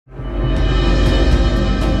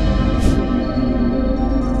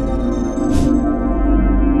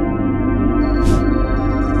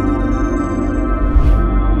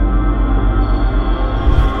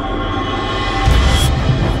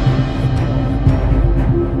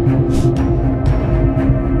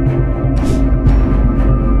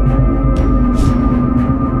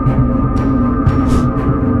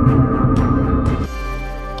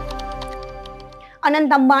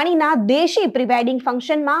अनंत अंबाणीना देशी pre wedding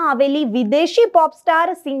function में आवेली विदेशी पॉप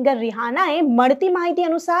स्टार सिंगर रिहानाए મળતી माहिती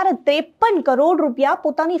अनुसार 53 करोड़ रुपया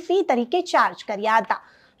पोतानी फी तरीके चार्ज कर्या हता।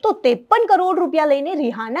 तो 53 करोड़ रुपया लईने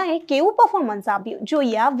रिहानाए केवुं परफॉर्मन्स आप्युं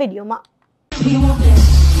जोईए आ विडियोमां।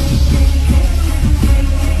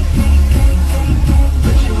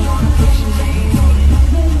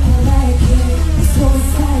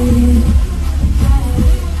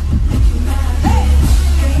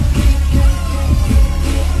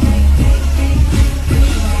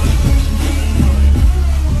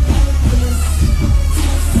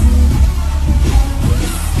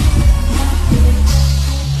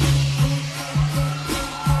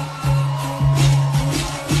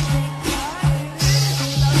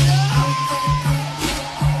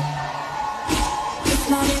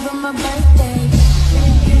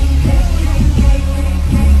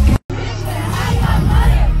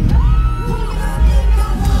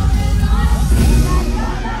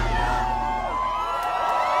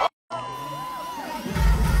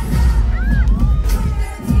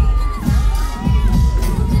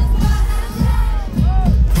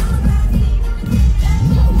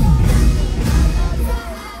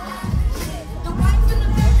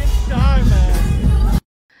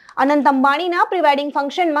 अनंत अंबाणीना प्री वेडिंग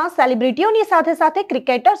फंक्शन में सेलिब्रिटीओनी साथे साथे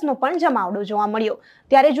क्रिकेटर्सनो पण जमावड़ो जोवा मळ्यो।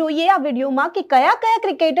 त्यारे जोईए आ विडियोमां के कया कया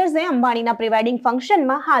क्रिकेटर्से अंबाणीना प्री वेडिंग फंक्शन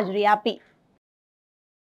में हाजरी आपी।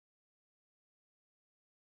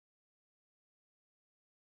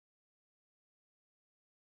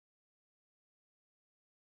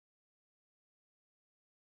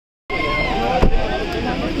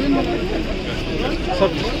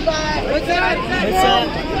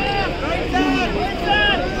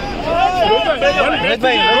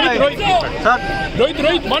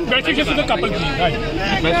 Rohit, one best wishes to the couple, please. Right.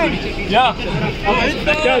 Yeah.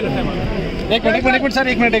 एक मिनट सर,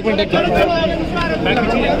 एक मिनट।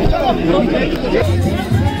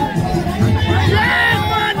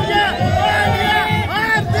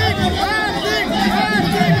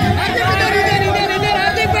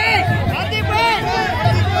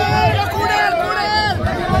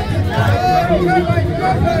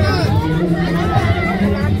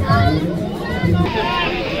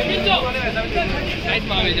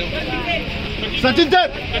 सचिन सर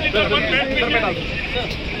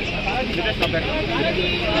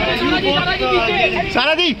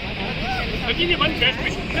सारा जी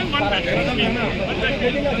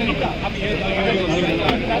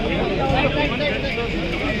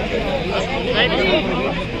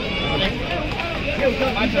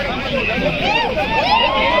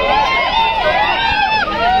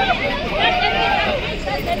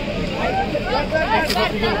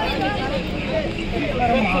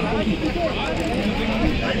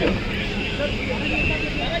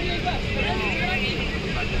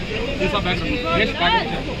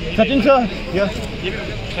सचिन सर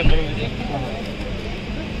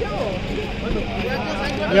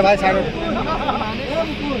ये भाई सारे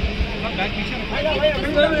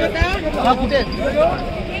हाँ कुठे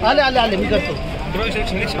आले मी करतो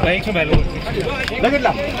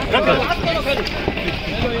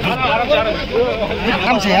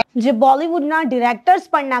जे बॉलीवूडना डिरेक्टर्स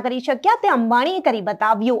पण ना करी शक्या ते अंबाणीए करी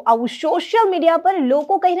बताव्युं। आવું सोशल मीडिया पर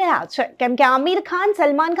लोको कही रह्या छे केम के आमिर खान,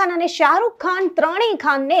 सलमान खान अने शाहरुख खान ત્રણેય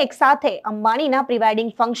ખાનને એક સાથે અંબાણીના પ્રી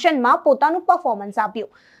વેડિંગ ફંક્શનમાં પોતાનું પરફોર્મન્સ આપ્યું।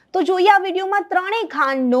 તો જોઈએ આ વિડિયોમાં ત્રણેય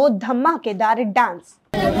ખાનનો ધમાકેદાર ડાન્સ।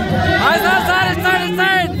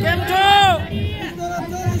 કેમ છો?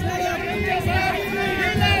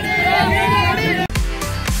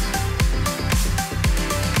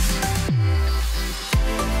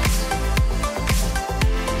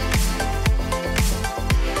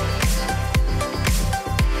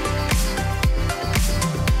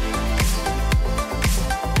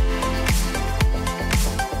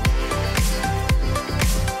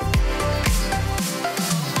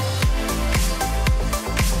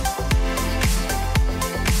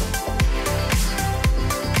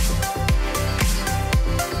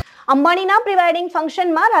 अंबाणीना प्री वेडिंग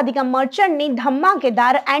फंक्शन में राधिका मर्चेंटनी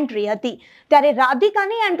धमाकेदार एंट्री हती। त्यारे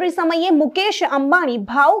राधिकानी एंट्री समये मुकेश अंबाणी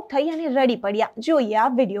भावुक थई अने रडी पड्या। जोईए आ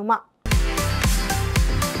विडियोमां।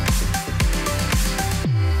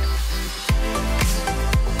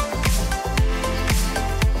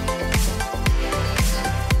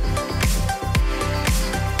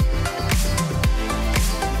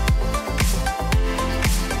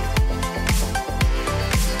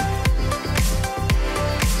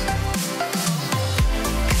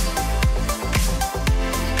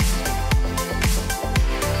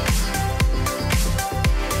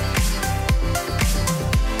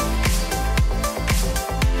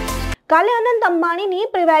 અંબાણીની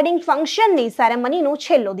પ્રી વેડિંગ ફંક્શનની સેરેમનીનો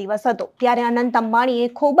છેલ્લો દિવસ હતો ત્યારે અનંત અંબાણીએ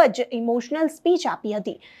ખૂબ જ ઇમોશનલ સ્પીચ આપી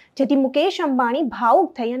હતી જેથી મુકેશ અંબાણી ભાવુક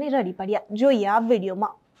થઈ અને રડી પડ્યા. જોઈએ આ વિડીયોમાં.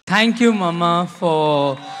 Thank you, Mama,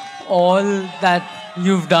 for all that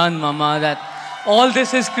you've done, Mama. That all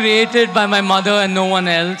this is created by my mother and no one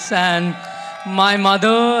else. And my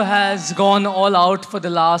mother has gone all out for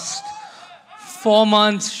the last 4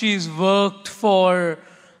 months. She's worked for,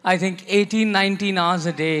 I think, 18, 19 hours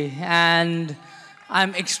a day. And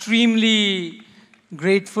I'm extremely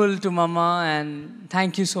grateful to Mama and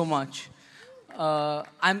thank you so much.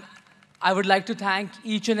 I would like to thank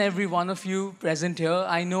each and every one of you present here.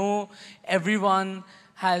 I know everyone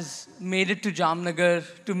has made it to Jamnagar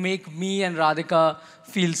to make me and Radhika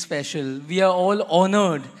feel special. We are all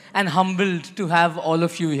honored and humbled to have all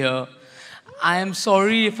of you here. I am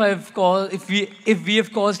sorry if we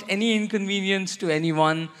have caused any inconvenience to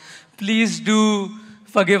anyone. Please do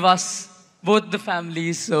forgive us, both the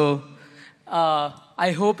families. So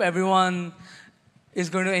I hope everyone is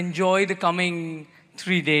going to enjoy the coming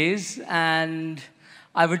 3 days, and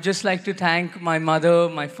I would just like to thank my mother,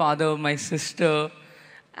 my father, my sister,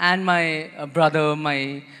 and my brother, my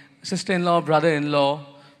sister-in-law, brother-in-law,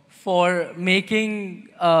 for making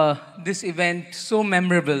this event so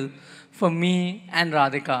memorable for me and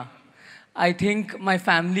Radhika. I think my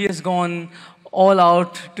family has gone all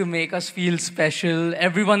out to make us feel special.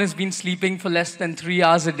 Everyone has been sleeping for less than 3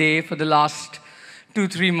 hours a day for the last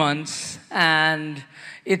 2-3 months, and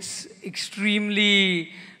it's extremely,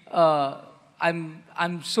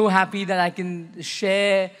 I'm so happy that I can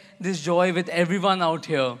share this joy with everyone out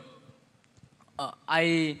here. I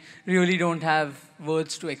really don't have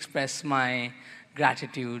words to express my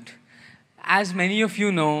gratitude. As many of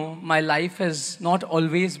you know, my life has not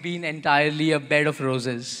always been entirely a bed of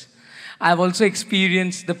roses. I've also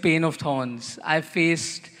experienced the pain of thorns. I've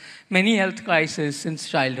faced many health crises since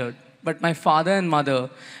childhood, but my father and mother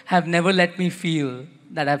have never let me feel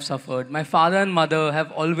that I've suffered. My father and mother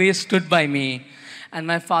have always stood by me, and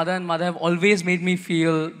my father and mother have always made me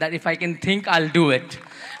feel that if I can think, I'll do it.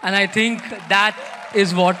 And I think that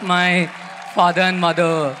is what my father and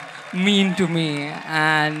mother mean to me,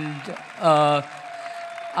 and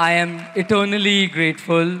I am eternally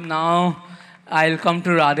grateful. Now I'll come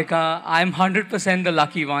to Radhika. I'm 100% the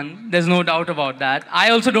lucky one. There's no doubt about that.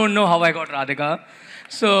 I also don't know how I got Radhika.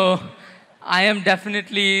 So I am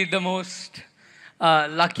definitely the most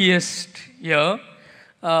luckiest here.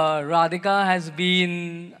 Radhika has been,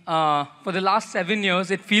 for the last 7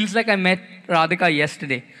 years, it feels like I met Radhika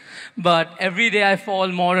yesterday. But every day I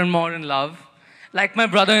fall more and more in love. Like my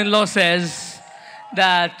brother-in-law says,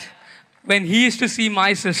 that when he used to see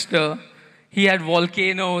my sister, he had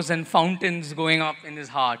volcanoes and fountains going up in his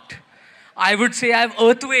heart. I would say I have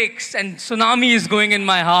earthquakes and tsunamis going in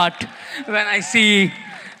my heart when I see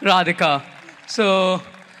Radhika. So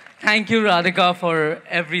thank you, Radhika, for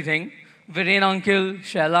everything. Viren uncle,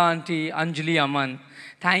 Shaila auntie, Anjali Aman,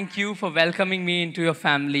 thank you for welcoming me into your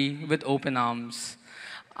family with open arms.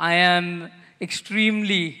 I am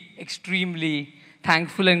extremely, extremely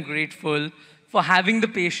thankful and grateful for having the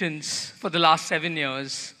patience for the last 7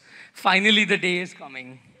 years. Finally, the day is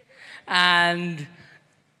coming. And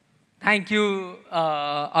thank you,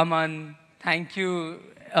 Aman. Thank you.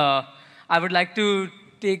 I would like to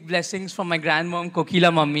take blessings from my grandmom,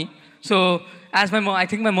 Kokila Mummy. So, as my mom, I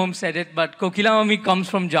think my mom said it, but Kokila Mummy comes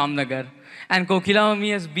from Jamnagar. And Kokila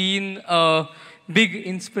Mummy has been a big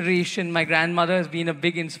inspiration. My grandmother has been a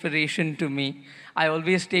big inspiration to me. I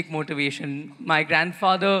always take motivation. My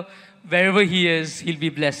grandfather, wherever he is, he'll be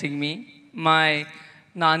blessing me. My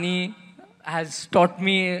Nani has taught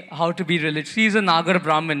me how to be religious. She's a Nagar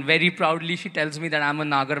Brahmin. Very proudly, she tells me that I'm a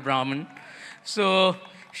Nagar Brahmin. So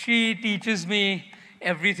she teaches me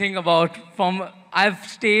everything about I've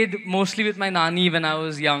stayed mostly with my Nani when I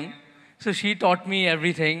was young. So she taught me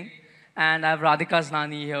everything. And I have Radhika's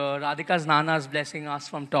Nani here. Radhika's Nana is blessing us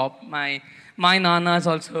from top. My Nana is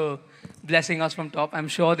also blessing us from top. I'm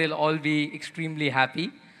sure they'll all be extremely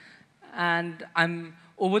happy. And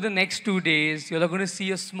over the next 2 days, you're going to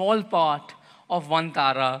see a small part of One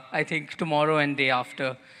Tara, I think tomorrow and day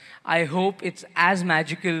after. I hope it's as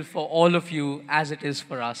magical for all of you as it is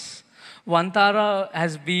for us. One Tara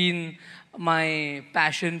has been my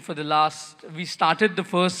passion for the last, we started the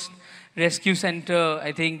first rescue center,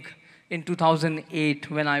 I think, in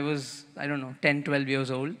 2008 when I was, I don't know, 10, 12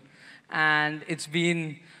 years old. And it's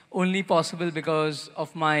been only possible because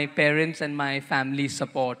of my parents and my family's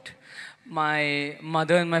support. My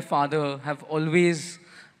mother and my father have always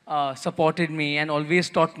supported me and always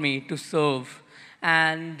taught me to serve.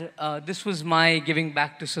 And this was my giving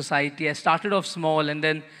back to society. I started off small, and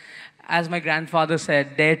then as my grandfather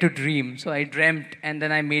said, dare to dream. So I dreamt and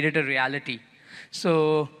then I made it a reality.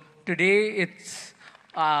 So today it's,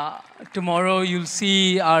 tomorrow you'll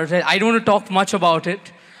see our, I don't want to talk much about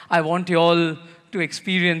it. I want you all to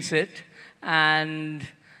experience it. And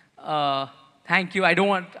thank you.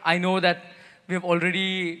 I know that we've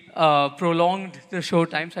already prolonged the show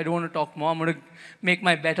time, so I don't want to talk more. I'm going to make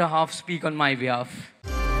my better half speak on my behalf.